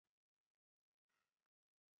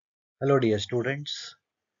Hello, dear students.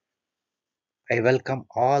 I welcome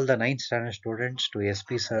all the 9th standard students to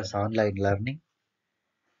SP Sir's online learning.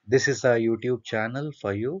 This is a YouTube channel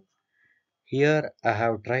for you. Here, I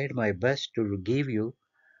have tried my best to give you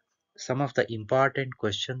some of the important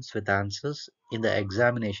questions with answers in the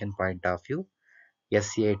examination point of view,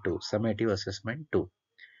 SCA2, Summative Assessment 2.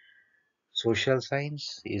 Social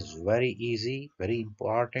science is very easy, very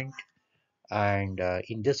important, and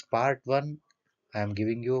in this part 1, I am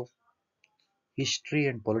giving you history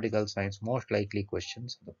and political science most likely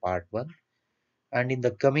questions in the part 1. And in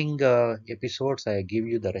the coming episodes I give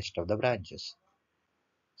you the rest of the branches.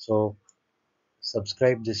 So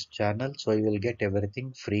subscribe this channel so you will get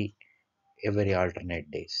everything free every alternate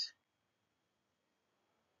days.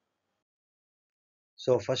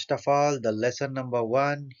 So first of all, the lesson number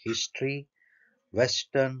 1, history,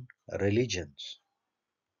 Western religions.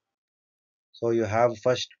 So you have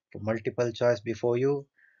first multiple choice before you,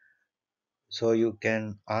 so you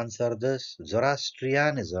can answer this.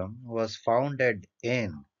 Zoroastrianism was founded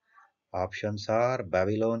in, options are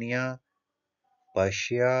Babylonia,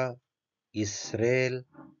 Persia, Israel,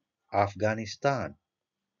 Afghanistan.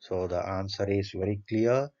 So the answer is very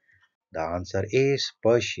clear. The answer is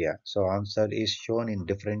Persia. So answer is shown in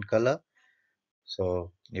different color.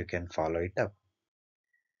 So you can follow it up.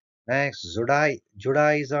 Next,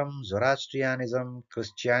 Judaism, Zoroastrianism,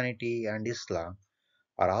 Christianity and Islam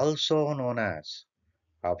are also known as,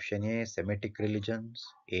 option A, Semitic religions,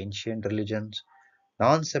 ancient religions,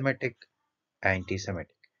 non-Semitic,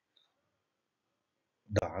 anti-Semitic.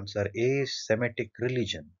 The answer is Semitic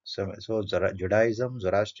religion. So Judaism,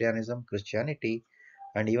 Zoroastrianism, Christianity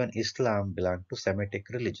and even Islam belong to Semitic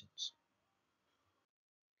religions.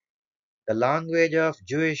 The language of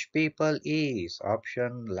Jewish people is,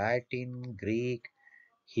 option Latin, Greek,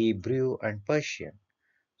 Hebrew and Persian.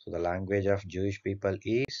 So the language of Jewish people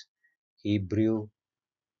is Hebrew.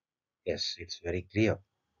 Yes, it's very clear.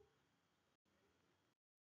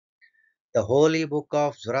 The holy book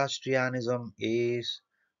of Zoroastrianism is,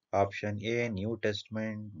 option A, New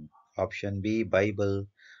Testament, option B, Bible,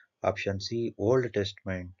 option C, Old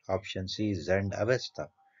Testament, option C, Zend Avesta.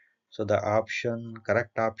 So the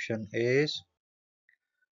correct option is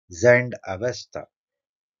Zend Avesta.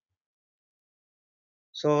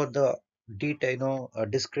 So the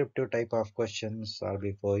descriptive type of questions are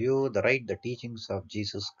before you. Write the teachings of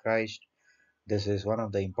Jesus Christ. This is one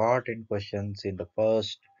of the important questions in the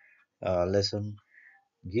first lesson.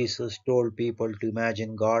 Jesus told people to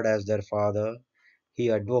imagine God as their Father. He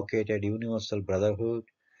advocated universal brotherhood.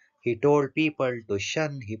 He told people to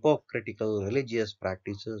shun hypocritical religious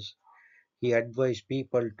practices. He advised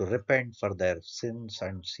people to repent for their sins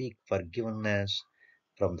and seek forgiveness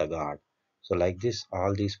from the God. So like this,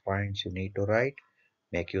 all these points you need to write.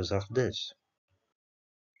 Make use of this.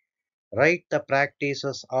 Write the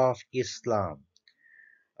practices of Islam.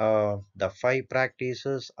 The 5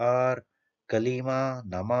 practices are Kalima,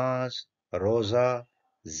 Namaz, Roza,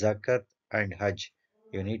 Zakat and Hajj.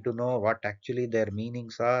 You need to know what actually their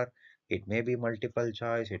meanings are. It may be multiple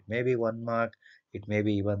choice, it may be 1 mark, it may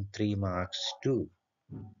be even 3 marks too.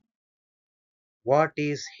 What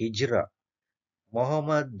is Hijrah?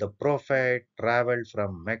 Muhammad the Prophet traveled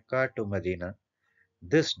from Mecca to Medina.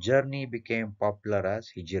 This journey became popular as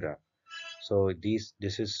Hijrah. So this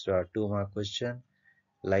is a 2 mark question.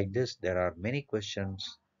 Like this, there are many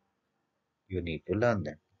questions. You need to learn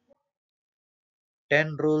them.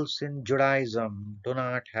 10 rules in Judaism. Do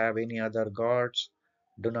not have any other gods.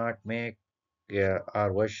 Do not make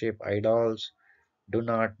or worship idols. Do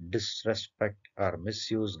not disrespect or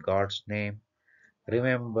misuse God's name.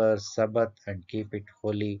 Remember Sabbath and keep it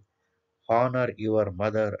holy. Honor your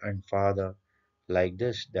mother and father. Like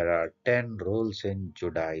this, there are 10 rules in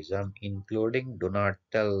Judaism, including do not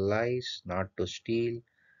tell lies, not to steal,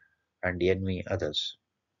 and envy others.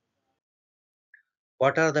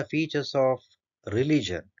 What are the features of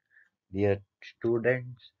religion? Dear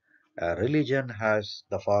students, religion has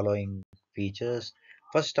the following features.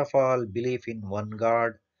 First of all, belief in one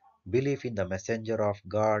God, belief in the messenger of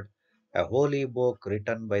God, a holy book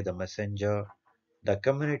written by the messenger. The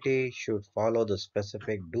community should follow the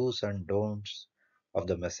specific do's and don'ts of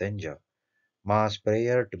the messenger. Mass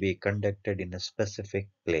prayer to be conducted in a specific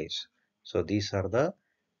place. So these are the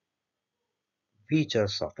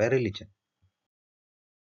features of a religion.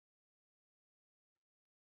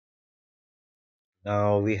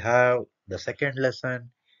 Now we have the second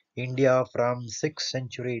lesson, India from 6th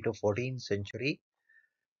century to 14th century.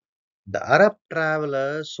 The Arab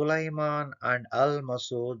travelers Sulaiman and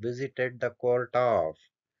Al-Masud visited the court of.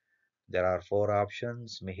 There are 4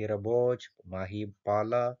 options, Mihir Bhoj, Mahib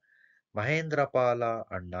Pala, Mahendrapala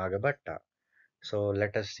and Nagabhatta. So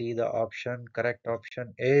let us see the option. Correct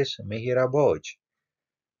option is Mihira Bhoj.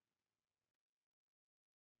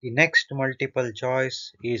 The next multiple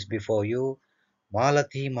choice is before you.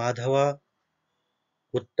 Malathi Madhava,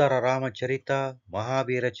 Uttara Ramacharita,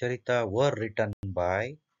 Mahavira Charita were written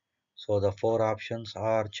by. So the four options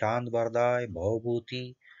are Chand Bardai,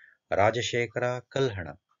 Bhavabhuti, Rajashekara,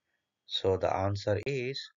 Kalhana. So the answer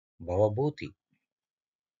is Bhavabhuti.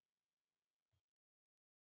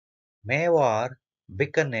 Mewar,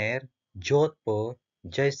 Bikaner, Jodhpur,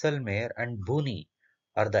 Jaisalmer and Buni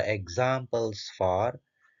are the examples for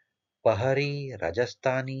Pahari,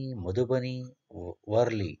 Rajasthani, Madhubani,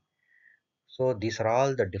 Worli. So these are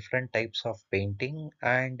all the different types of painting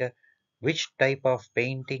and which type of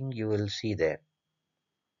painting you will see there.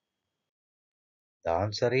 The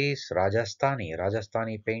answer is Rajasthani.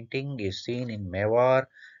 Rajasthani painting is seen in Mewar,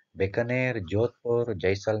 Bikaner, Jodhpur,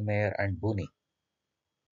 Jaisalmer and Buni.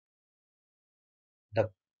 The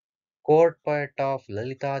court poet of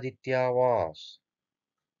Lalitaditya was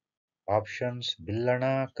options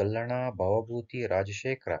Billana, Kallana, Bhavabhuti,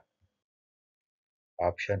 Rajashekara.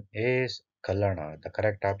 Option is Kallana. The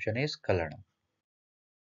correct option is Kallana.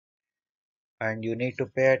 And you need to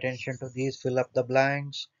pay attention to these, fill up the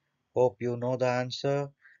blanks. Hope you know the answer.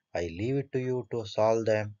 I leave it to you to solve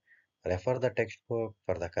them. Refer the textbook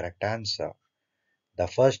for the correct answer. The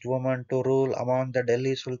first woman to rule among the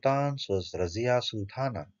Delhi Sultans was Razia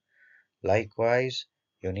Sultana. Likewise,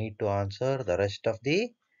 you need to answer the rest of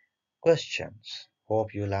the questions.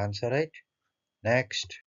 Hope you'll answer it.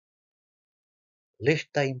 Next, list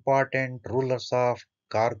the important rulers of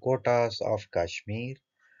Karkotas of Kashmir.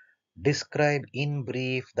 Describe in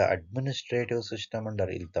brief the administrative system under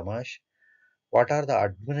Iltamash. What are the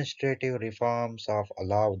administrative reforms of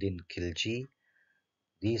Alauddin Khilji?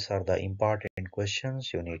 These are the important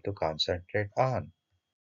questions you need to concentrate on.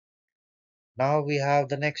 Now we have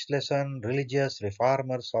the next lesson, religious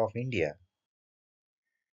reformers of India.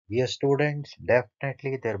 Dear students,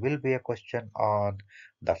 definitely there will be a question on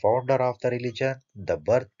the founder of the religion, the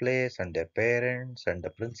birthplace and their parents and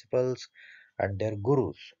the principals and their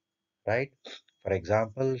gurus, right? For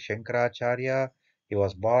example, Shankaracharya, he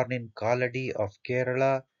was born in Kaladi of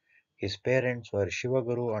Kerala. His parents were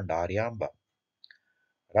Shivaguru and Aryamba.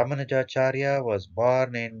 Ramanujacharya was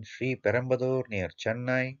born in Sri Perambadur near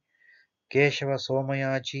Chennai. Keshava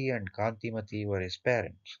Somayaji and Kantimati were his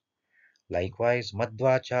parents. Likewise,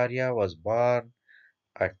 Madhvacharya was born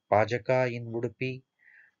at Pajaka in Udupi.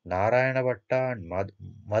 Narayana Bhatta and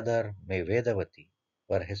mother Vedavati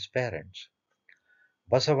were his parents.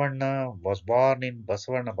 Basavanna was born in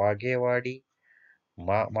Basavanna Bhagewadi.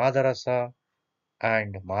 Madarasa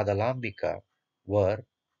and Madalambika were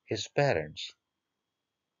his parents.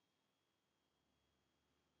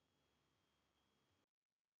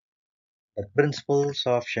 The principles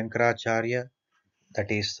of Shankaracharya, that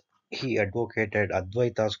is, he advocated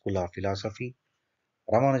Advaita school of philosophy.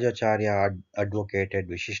 Ramanujacharya advocated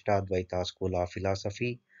Vishishtadvaita school of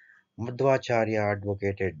philosophy. Madhvacharya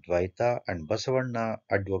advocated Dvaita and Basavanna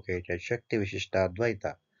advocated Shakti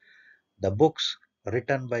Vishishtadvaita. The books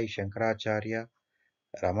written by Shankaracharya,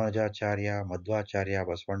 Ramanujacharya, Madhvacharya,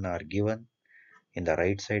 Basavanna are given in the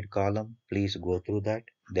right side column. Please go through that.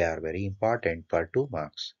 They are very important for 2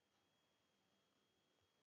 marks.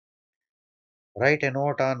 Write a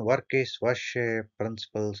note on Varkeshvasya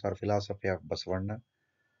principles or philosophy of Basavanna.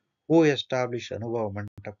 Who established Anubhava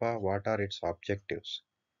Mantapa? What are its objectives?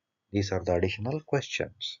 These are the additional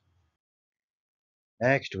questions.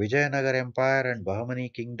 Next, Vijayanagar Empire and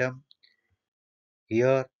Bahmani Kingdom.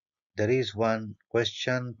 Here there is one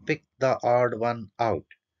question. Pick the odd one out.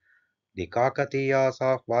 The Kakatiyas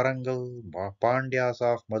of Warangal, Pandyas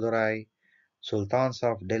of Madurai, Sultans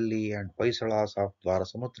of Delhi, and Hoysalas of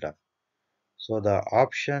Dwarasamudra. So the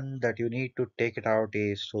option that you need to take it out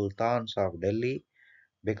is Sultans of Delhi,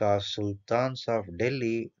 because Sultans of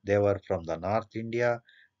Delhi, they were from the North India,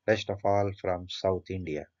 rest of all from South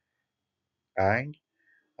India. And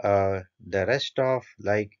the rest of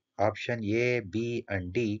like option A, B,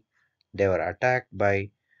 and D, they were attacked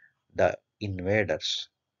by the invaders.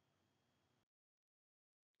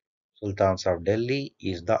 Sultans of Delhi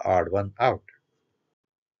is the odd one out.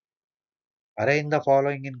 Arrange the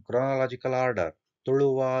following in chronological order.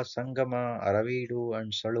 Tuluva, Sangama, Aravidu,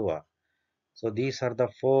 and Saluva. So these are the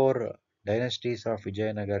 4 dynasties of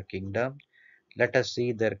Vijayanagar kingdom. Let us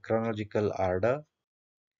see their chronological order.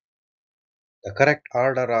 The correct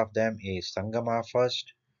order of them is Sangama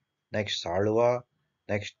first, next Saluva,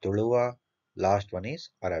 next Tuluva, last one is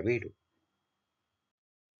Aravidu.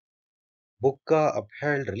 Bukka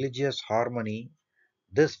upheld religious harmony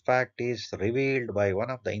This fact is revealed by one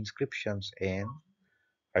of the inscriptions in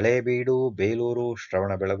Halebeedu, Beluru,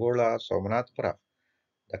 Shravanabelagola, Somnathpura.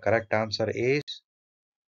 The correct answer is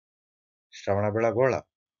Shravanabelagola.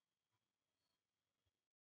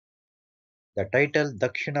 The title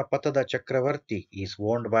Dakshina Patada Chakravarti is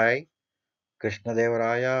owned by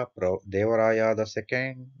Krishnadevaraya, Devaraya the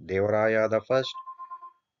second, Devaraya the first,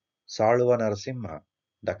 Saluva Narasimha.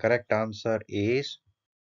 The correct answer is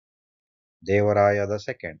Devaraya the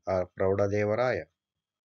second or Prauda Devaraya.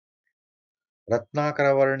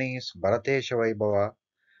 Ratnakara Varnis, Bharatesha Vaibhava,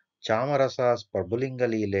 Chamarasas Prabhulinga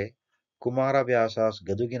Leele, Kumara Vyasas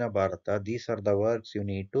Gadugina Bharata. These are the words you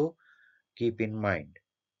need to keep in mind.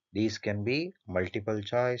 These can be multiple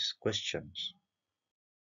choice questions.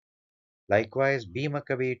 Likewise, Bhima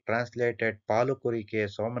Kavi translated Palukurike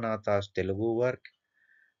Somanatha's Telugu work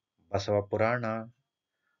Basava Purana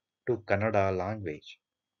to Kannada language.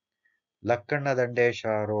 Lakkanna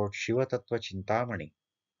Dandesha wrote Shivatattva Chintamani.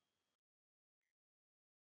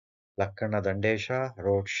 Lakkanna Dandesha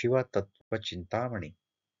wrote Shivatattva Chintamani.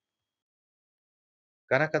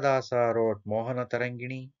 Kanakadasa wrote Mohana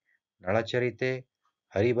Tarangini, Nalacharite,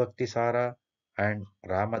 Haribhakti Sara, and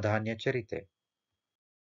Ramadhanya Charite.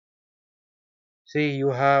 See, you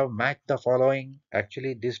have matched the following.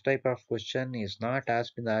 Actually, this type of question is not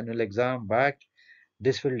asked in the annual exam, but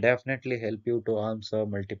this will definitely help you to answer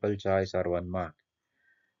multiple choice or one mark.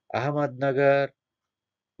 Ahmednagar,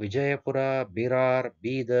 Vijayapura, Birar,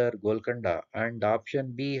 Bidar, Golconda, and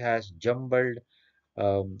option B has jumbled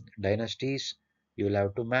dynasties. You will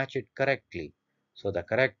have to match it correctly. So the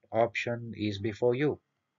correct option is before you.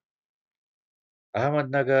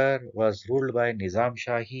 Ahmednagar was ruled by Nizam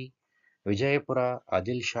Shahi, Vijayapura,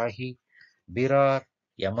 Adil Shahi, Birar,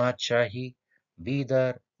 Yamad Shahi,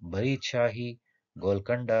 Bidar, Barid Shahi,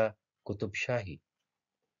 Golconda, Qutub Shahi.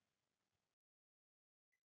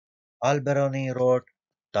 Al-Biruni wrote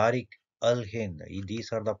Tariq al-Hind.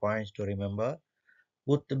 These are the points to remember.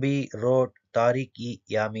 Qutbi wrote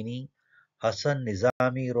Tariq-i-Yamini. Hassan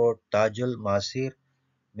Nizami wrote Tajul Masir.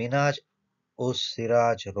 Minaj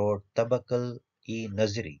us-Siraj wrote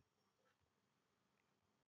Tabaqal-i-Nazri.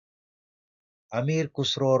 Amir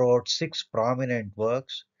Khusro wrote six prominent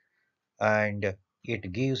works and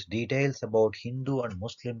it gives details about Hindu and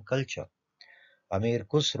Muslim culture. Amir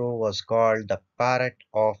Khusro was called the parrot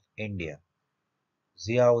of India.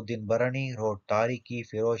 Ziauddin Barani wrote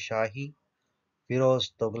Tariq-i-Firoz Shahi.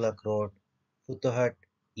 Firoz Tughlaq wrote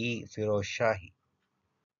Futuhat-i-Firoz Shahi.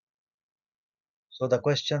 So the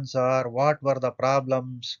questions are, what were the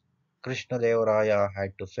problems Krishnadevaraya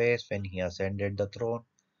had to face when he ascended the throne?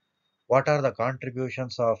 What are the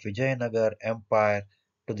contributions of Vijayanagar Empire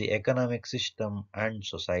to the economic system and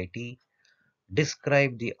society?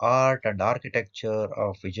 Describe the art and architecture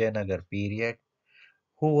of Vijayanagar period.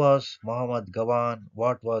 Who was Muhammad Gawan?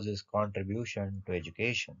 What was his contribution to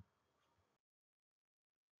education?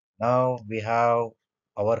 Now we have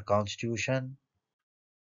our constitution.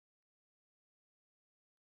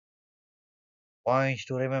 Points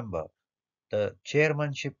to remember. The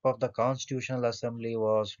chairmanship of the Constitutional Assembly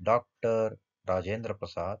was Dr. Rajendra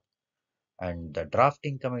Prasad and the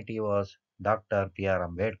drafting committee was Dr. P.R.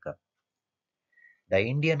 Ambedkar. The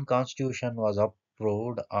Indian Constitution was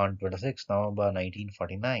approved on 26 November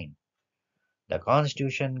 1949. The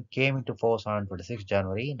Constitution came into force on 26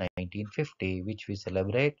 January 1950, which we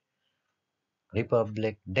celebrate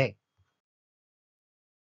Republic Day.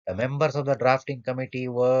 The members of the drafting committee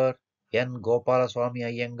were N. Gopalaswamy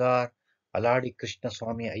Iyengar, Aladi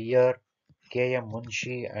Krishnaswamy Iyer, K. M.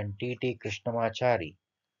 Munshi, and T. T. Krishnamachari.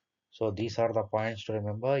 So these are the points to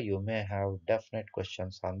remember. You may have definite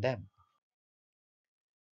questions on them.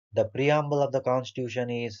 The preamble of the Constitution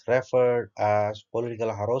is referred as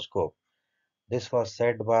political horoscope. This was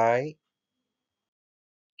said by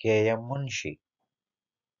K. M. Munshi.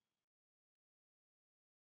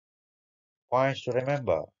 Points to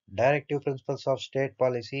remember. Directive principles of state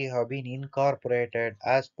policy have been incorporated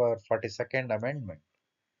as per 42nd Amendment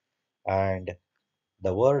and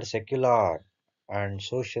the word secular and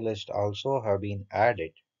socialist also have been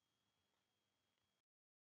added.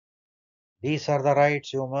 These are the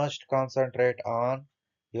rights you must concentrate on.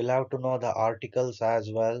 You'll have to know the articles as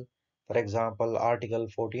well. For example, Article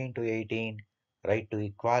 14 to 18, right to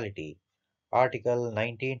equality. Article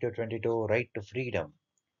 19 to 22, right to freedom.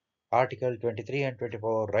 Article 23 and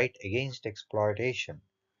 24, right against exploitation.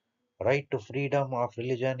 Right to freedom of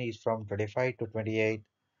religion is from 25 to 28.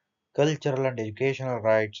 Cultural and educational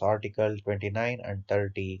rights, Article 29 and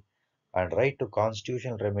 30, and right to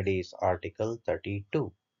constitutional remedies, Article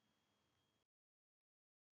 32.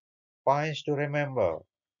 Points to remember.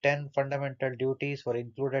 10 fundamental duties were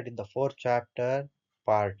included in the fourth chapter,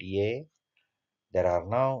 part A. There are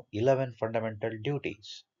now 11 fundamental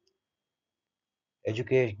duties.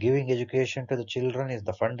 Giving education to the children is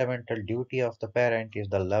the fundamental duty of the parent, is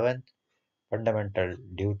the 11th fundamental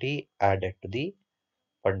duty added to the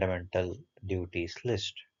fundamental duties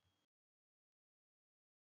list.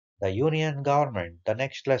 The Union Government, the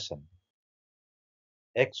next lesson.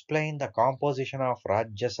 Explain the composition of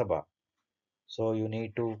Rajya Sabha. So you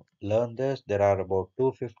need to learn this. There are about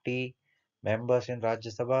 250 members in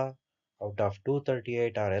Rajya Sabha. Out of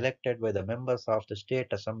 238 are elected by the members of the state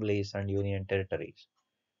assemblies and union territories,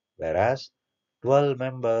 whereas 12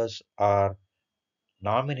 members are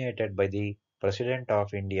nominated by the President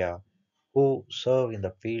of India who serve in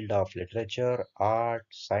the field of literature, art,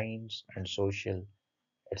 science, and social,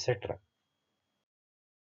 etc.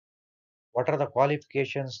 What are the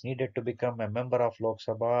qualifications needed to become a member of Lok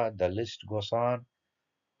Sabha? The list goes on.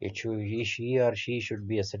 He or she should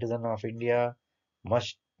be a citizen of India,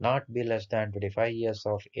 must not be less than 25 years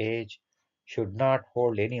of age, should not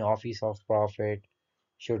hold any office of profit,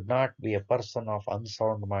 should not be a person of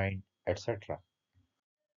unsound mind, etc.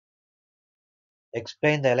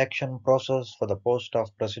 Explain the election process for the post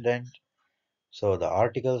of president. So the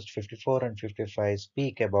articles 54 and 55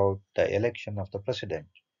 speak about the election of the president.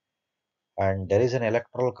 And there is an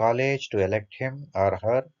electoral college to elect him or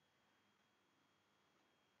her.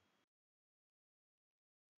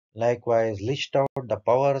 Likewise, list out the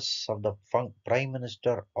powers of the prime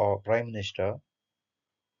minister or prime minister.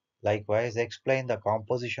 Likewise, explain the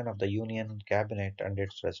composition of the union cabinet and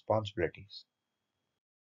its responsibilities.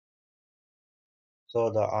 So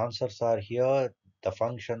the answers are here, the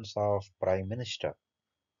functions of prime minister.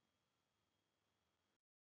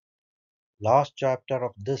 Last chapter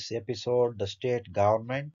of this episode, the state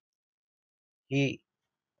government. He,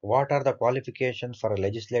 what are the qualifications for a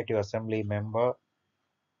legislative assembly member?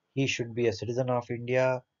 He should be a citizen of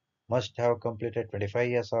India, must have completed 25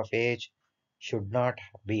 years of age, should not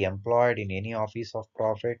be employed in any office of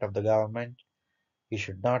profit of the government, he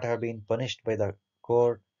should not have been punished by the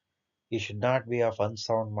court, he should not be of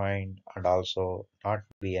unsound mind, and also not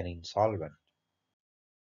be an insolvent.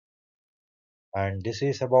 And this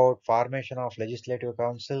is about formation of Legislative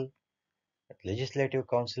Council. Legislative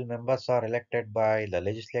Council members are elected by the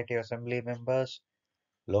Legislative Assembly members,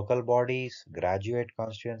 local bodies, graduate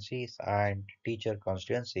constituencies, and teacher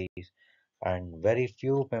constituencies, and very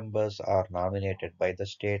few members are nominated by the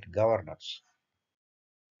state governors.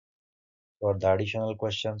 So the additional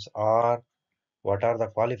questions are: what are the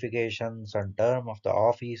qualifications and term of the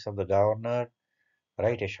office of the governor?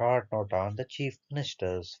 Write a short note on the chief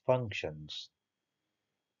minister's functions.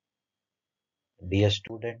 Dear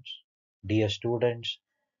students, dear students,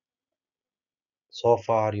 so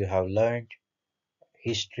far you have learned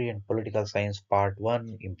History and Political Science Part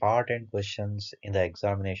 1, important questions in the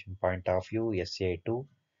examination point of view, Essay 2.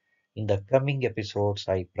 In the coming episodes,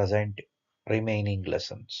 I present remaining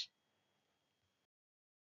lessons.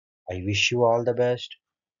 I wish you all the best.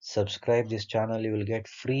 Subscribe this channel, you will get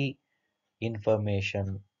free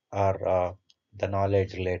information or the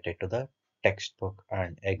knowledge related to the textbook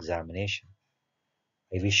and examination.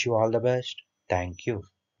 I wish you all the best. Thank you.